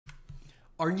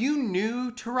Are you new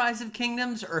to Rise of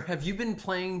Kingdoms or have you been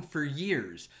playing for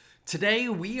years? Today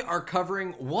we are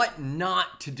covering what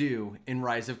not to do in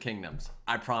Rise of Kingdoms.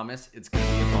 I promise it's going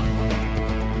to be a fun one.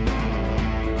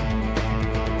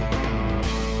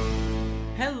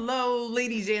 Hello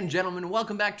ladies and gentlemen,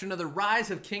 welcome back to another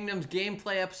Rise of Kingdoms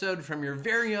gameplay episode from your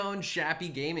very own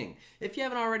Shappy Gaming. If you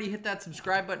haven't already hit that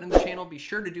subscribe button in the channel, be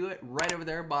sure to do it right over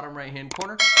there, bottom right hand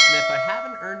corner. And if I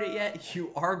haven't earned it yet,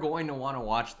 you are going to want to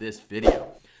watch this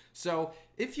video. So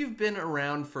if you've been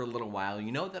around for a little while,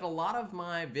 you know that a lot of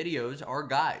my videos are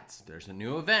guides. There's a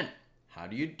new event. How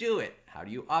do you do it? How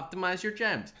do you optimize your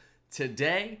gems?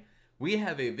 Today, we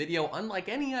have a video unlike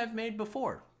any I've made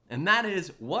before. And that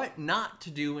is what not to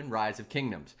do in Rise of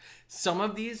Kingdoms. Some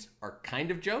of these are kind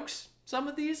of jokes. Some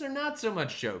of these are not so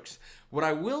much jokes. What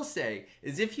I will say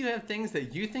is if you have things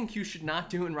that you think you should not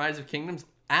do in Rise of Kingdoms,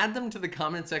 add them to the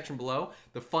comment section below.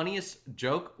 The funniest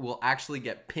joke will actually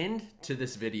get pinned to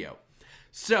this video.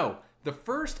 So, the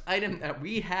first item that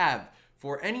we have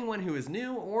for anyone who is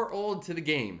new or old to the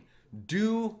game,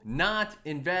 do not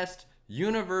invest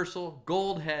universal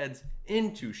gold heads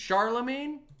into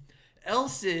Charlemagne, El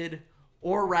Cid,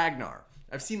 or Ragnar.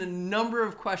 I've seen a number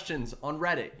of questions on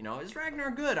Reddit. You know, is Ragnar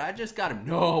good? I just got him.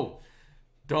 No,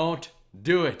 don't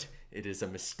do it. It is a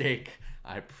mistake.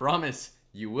 I promise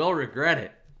you will regret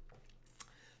it.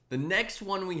 The next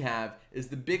one we have is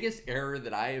the biggest error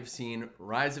that I have seen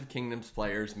Rise of Kingdoms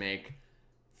players make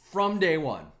from day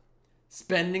one.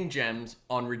 Spending gems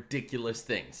on ridiculous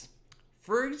things.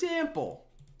 For example,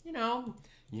 you know,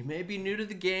 you may be new to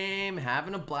the game,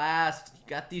 having a blast, you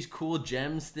got these cool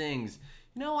gems things.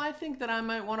 You know, I think that I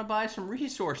might want to buy some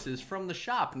resources from the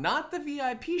shop, not the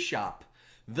VIP shop,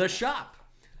 the shop.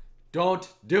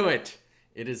 Don't do it.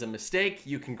 It is a mistake.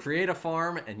 You can create a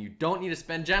farm and you don't need to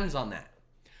spend gems on that.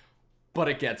 But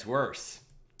it gets worse.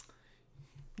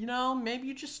 You know, maybe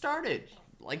you just started,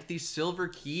 like these silver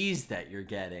keys that you're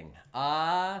getting.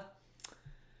 Why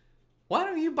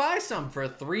don't you buy some for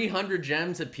 300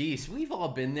 gems a piece? We've all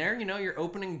been there. You know, you're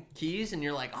opening keys and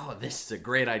you're like, oh, this is a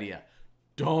great idea.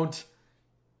 Don't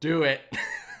do it.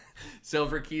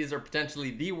 Silver keys are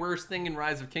potentially the worst thing in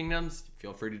Rise of Kingdoms.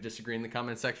 Feel free to disagree in the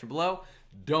comment section below.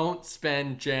 Don't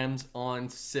spend gems on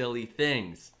silly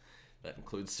things. That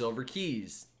includes silver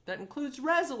keys. That includes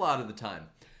res a lot of the time.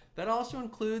 That also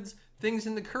includes things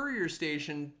in the courier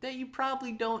station that you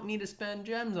probably don't need to spend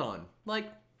gems on.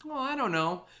 Like, oh, I don't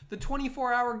know, the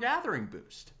 24-hour gathering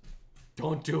boost.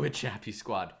 Don't do it, Chappy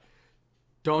Squad.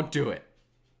 Don't do it.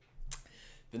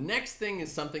 The next thing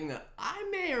is something that I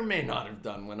may or may not have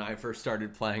done when I first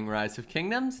started playing Rise of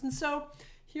Kingdoms, and so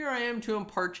here I am to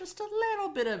impart just a little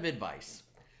bit of advice.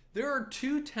 There are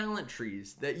two talent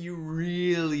trees that you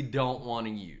really don't want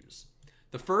to use.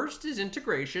 The first is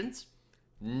integrations.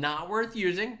 Not worth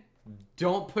using.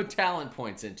 Don't put talent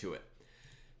points into it.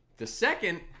 The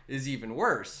second is even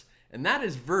worse, and that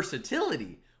is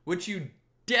versatility, which you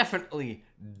definitely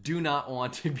do not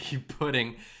want to be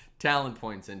putting talent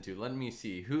points into. Let me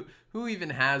see. Who even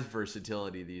has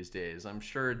versatility these days? I'm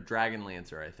sure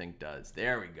Dragonlancer, I think, does.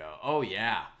 There we go. Oh,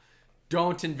 yeah.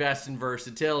 Don't invest in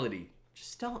versatility.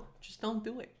 Just don't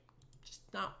do it. Just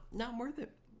not worth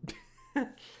it.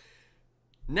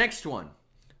 Next one.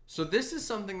 So this is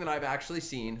something that I've actually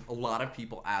seen a lot of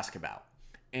people ask about.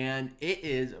 And it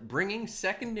is bringing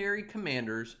secondary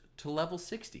commanders to level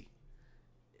 60.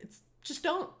 Just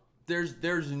don't.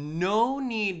 There's no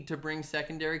need to bring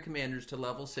secondary commanders to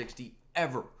level 60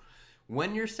 ever.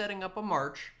 When you're setting up a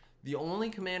march, the only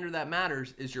commander that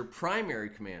matters is your primary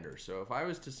commander. So if I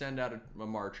was to send out a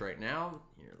march right now,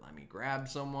 here, let me grab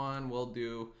someone. We'll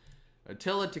do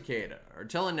Attila Takeda or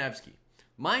Attila Nevsky.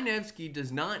 My Nevsky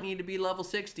does not need to be level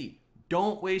 60.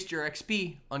 Don't waste your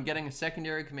XP on getting a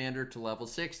secondary commander to level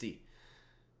 60.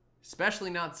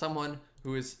 Especially not someone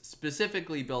who is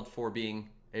specifically built for being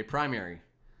a primary.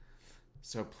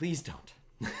 So please don't.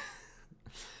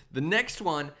 The next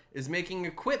one is making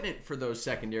equipment for those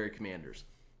secondary commanders.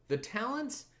 The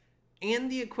talents and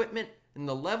the equipment and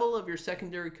the level of your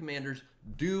secondary commanders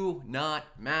do not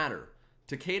matter.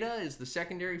 Takeda is the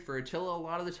secondary for Attila a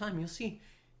lot of the time. You'll see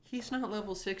he's not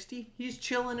level 60. He's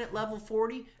chilling at level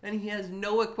 40 and he has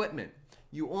no equipment.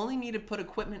 You only need to put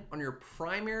equipment on your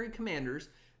primary commanders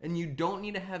and you don't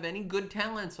need to have any good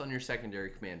talents on your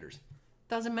secondary commanders.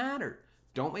 Doesn't matter.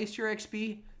 Don't waste your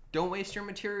XP. Don't waste your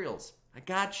materials. I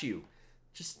got you.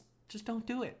 Just don't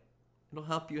do it. It'll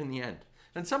help you in the end.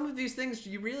 And some of these things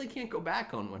you really can't go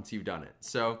back on once you've done it.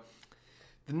 So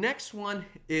the next one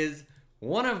is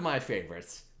one of my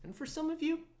favorites. And for some of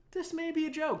you, this may be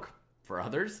a joke. For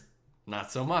others,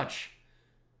 not so much.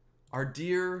 Our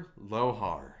dear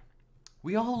Lohar.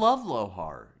 We all love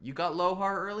Lohar. You got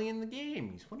Lohar early in the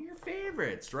game. He's one of your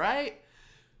favorites, right?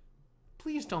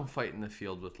 Please don't fight in the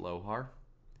field with Lohar.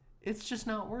 It's just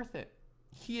not worth it.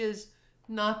 He is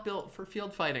not built for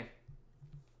field fighting.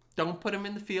 Don't put him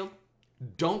in the field.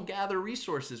 Don't gather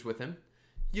resources with him.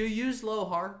 You use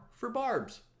Lohar for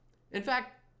barbs. In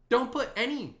fact, don't put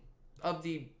any of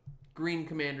the green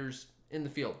commanders in the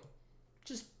field.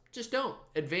 Just don't.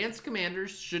 Advanced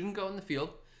commanders shouldn't go in the field,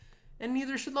 and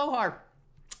neither should Lohar.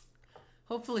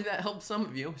 Hopefully that helps some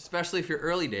of you, especially if you're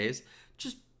early days.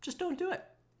 Just don't do it.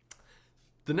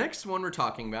 The next one we're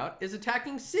talking about is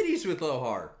attacking cities with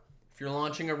Lohar. If you're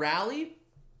launching a rally,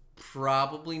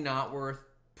 probably not worth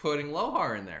putting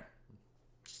Lohar in there.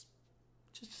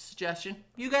 Just a suggestion.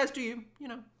 You guys do you, you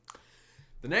know.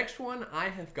 The next one I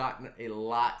have gotten a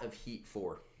lot of heat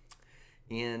for,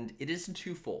 and it is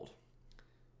twofold.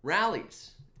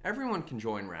 Rallies. Everyone can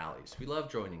join rallies. We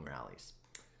love joining rallies.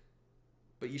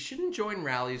 But you shouldn't join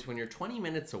rallies when you're 20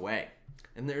 minutes away.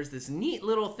 And there's this neat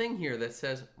little thing here that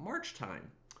says march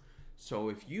time. So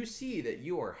if you see that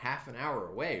you are half an hour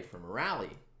away from a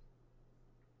rally,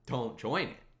 don't join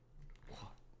it.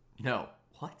 No.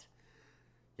 What?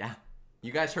 Yeah,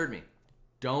 you guys heard me.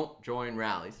 Don't join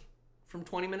rallies from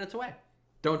 20 minutes away.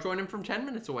 Don't join them from 10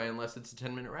 minutes away unless it's a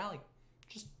 10-minute rally.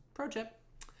 Just pro tip.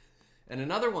 And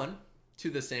another one to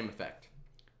the same effect.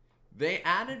 They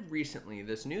added recently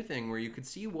this new thing where you could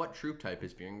see what troop type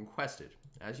is being requested.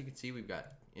 As you can see, we've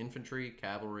got infantry,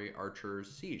 cavalry, archers,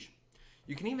 siege.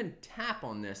 You can even tap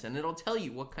on this and it'll tell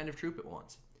you what kind of troop it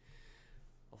wants.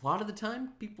 A lot of the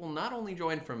time, people not only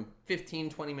join from 15,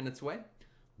 20 minutes away,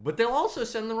 but they'll also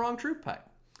send the wrong troop type.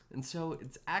 And so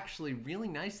it's actually really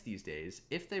nice these days.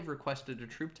 If they've requested a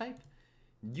troop type,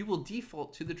 you will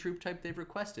default to the troop type they've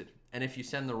requested. And if you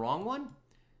send the wrong one,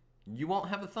 you won't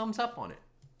have a thumbs up on it.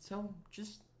 So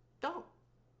just don't.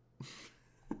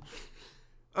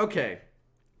 Okay.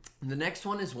 The next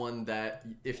one is one that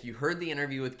if you heard the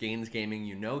interview with Gaines Gaming,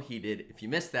 you know he did. If you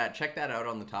missed that, check that out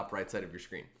on the top right side of your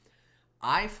screen.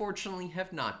 I fortunately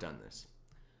have not done this.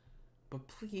 But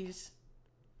please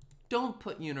don't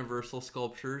put universal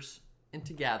sculptures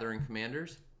into gathering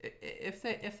commanders. If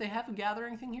they have a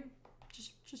gathering thing here,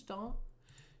 just don't.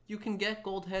 You can get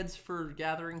gold heads for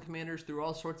gathering commanders through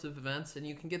all sorts of events, and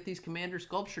you can get these commander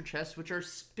sculpture chests which are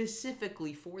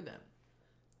specifically for them.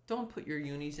 Don't put your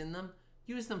unis in them.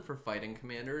 Use them for fighting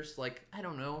commanders like, I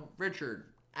don't know, Richard,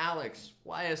 Alex,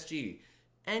 YSG,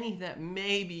 any that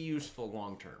may be useful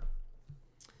long term.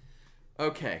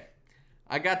 Okay,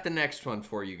 I got the next one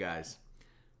for you guys.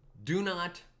 Do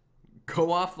not go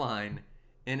offline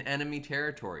in enemy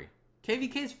territory.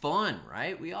 KVK is fun,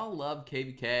 right? We all love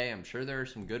KVK. I'm sure there are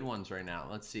some good ones right now.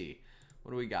 Let's see.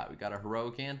 What do we got? We got a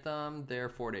heroic anthem. They're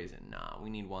 4 days in. Nah,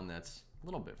 we need one that's a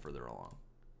little bit further along.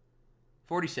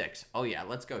 46. Oh yeah,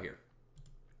 let's go here.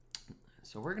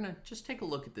 So we're going to just take a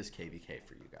look at this KVK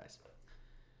for you guys.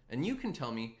 And you can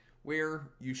tell me where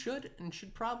you should and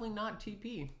should probably not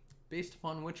TP based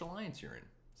upon which alliance you're in.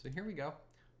 So here we go.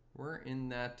 We're in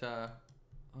that, oh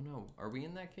no, are we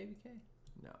in that KVK?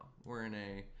 No, we're in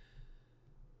a,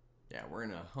 yeah, we're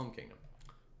in a home kingdom.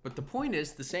 But the point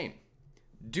is the same.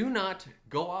 Do not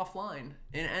go offline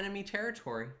in enemy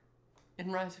territory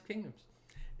in Rise of Kingdoms,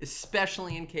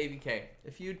 especially in KVK.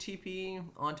 If you TP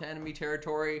onto enemy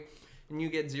territory and you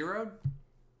get zeroed,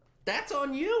 that's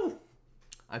on you.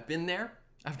 I've been there.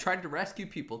 I've tried to rescue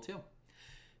people too.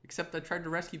 Except I tried to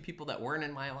rescue people that weren't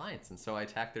in my alliance, and so I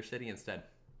attacked their city instead.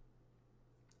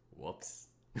 Whoops.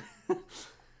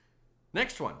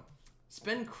 Next one.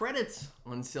 Spend credits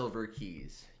on silver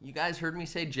keys. You guys heard me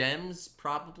say gems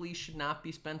probably should not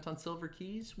be spent on silver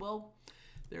keys. Well,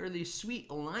 there are these sweet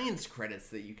alliance credits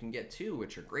that you can get too,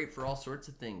 which are great for all sorts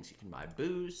of things. You can buy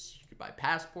boosts, you can buy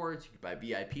passports, you can buy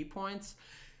VIP points,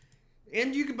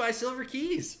 and you can buy silver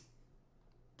keys.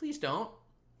 Please don't.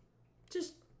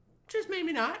 Just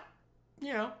maybe not,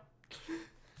 you know.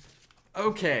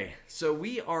 Okay, so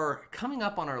we are coming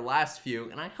up on our last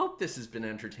few, and I hope this has been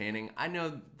entertaining. I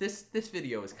know this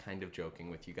video is kind of joking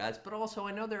with you guys, but also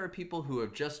I know there are people who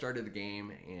have just started the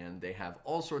game and they have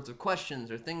all sorts of questions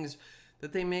or things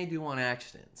that they may do on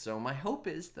accident. So my hope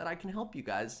is that I can help you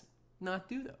guys not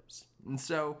do those. And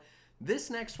so this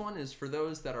next one is for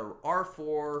those that are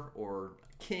R4 or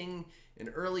king in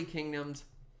early kingdoms.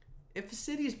 If a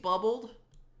city's bubbled,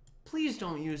 please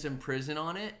don't use imprison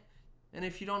on it. And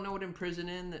if you don't know what imprison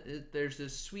in, there's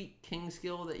this sweet king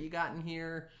skill that you got in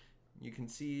here. You can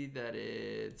see that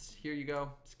it's, here you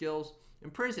go, skills.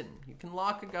 Imprison, you can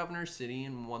lock a governor's city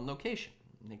in one location.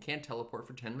 And they can't teleport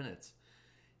for 10 minutes.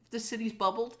 If the city's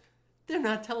bubbled, they're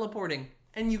not teleporting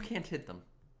and you can't hit them.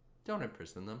 Don't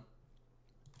imprison them.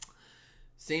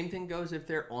 Same thing goes if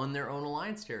they're on their own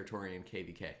alliance territory in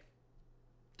KVK.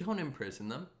 Don't imprison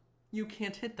them. You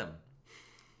can't hit them.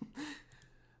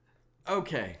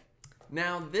 Okay,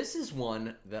 now this is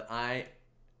one that I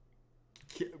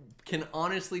can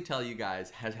honestly tell you guys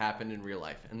has happened in real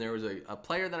life. And there was a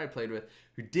player that I played with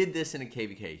who did this in a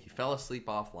KVK. He fell asleep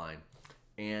offline,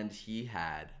 and he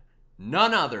had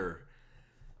none other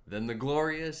than the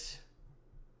glorious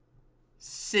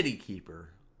City Keeper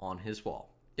on his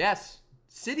wall. Yes,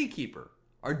 City Keeper,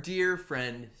 our dear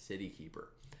friend City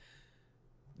Keeper.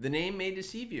 The name may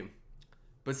deceive you,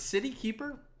 but City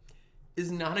Keeper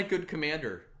is not a good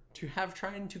commander to have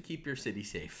trying to keep your city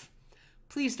safe.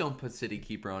 Please don't put City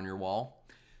Keeper on your wall.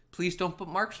 Please don't put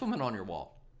Markswoman on your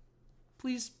wall.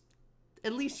 Please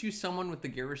at least use someone with the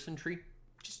garrison tree.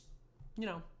 Just, you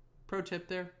know, pro tip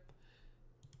there.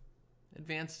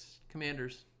 Advanced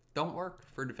commanders don't work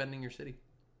for defending your city.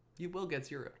 You will get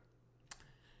zeroed.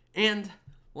 And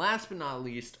last but not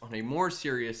least, on a more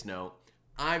serious note,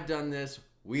 I've done this,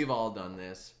 we've all done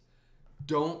this.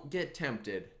 Don't get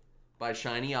tempted by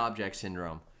shiny object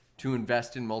syndrome to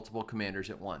invest in multiple commanders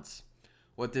at once.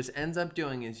 What this ends up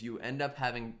doing is you end up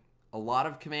having a lot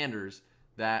of commanders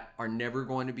that are never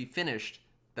going to be finished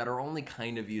that are only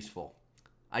kind of useful.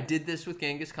 I did this with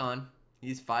Genghis Khan.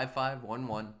 He's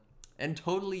 5-5-1-1 and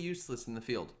totally useless in the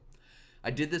field.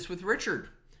 I did this with Richard,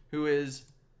 who is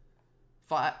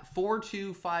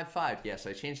 4-2-5-5. Yes,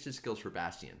 I changed his skills for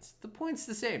bastions. The point's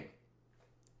the same.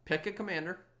 Pick a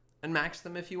commander and max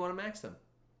them if you want to max them.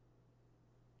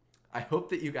 I hope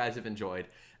that you guys have enjoyed.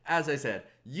 As I said,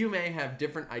 you may have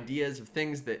different ideas of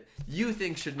things that you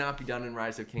think should not be done in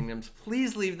Rise of Kingdoms.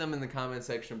 Please leave them in the comment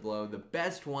section below. The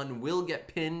best one will get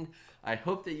pinned. I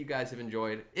hope that you guys have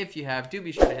enjoyed. If you have, do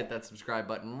be sure to hit that subscribe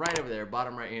button right over there,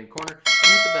 bottom right hand corner,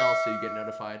 and hit the bell so you get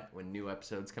notified when new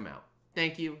episodes come out.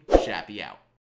 Thank you. Shappy out.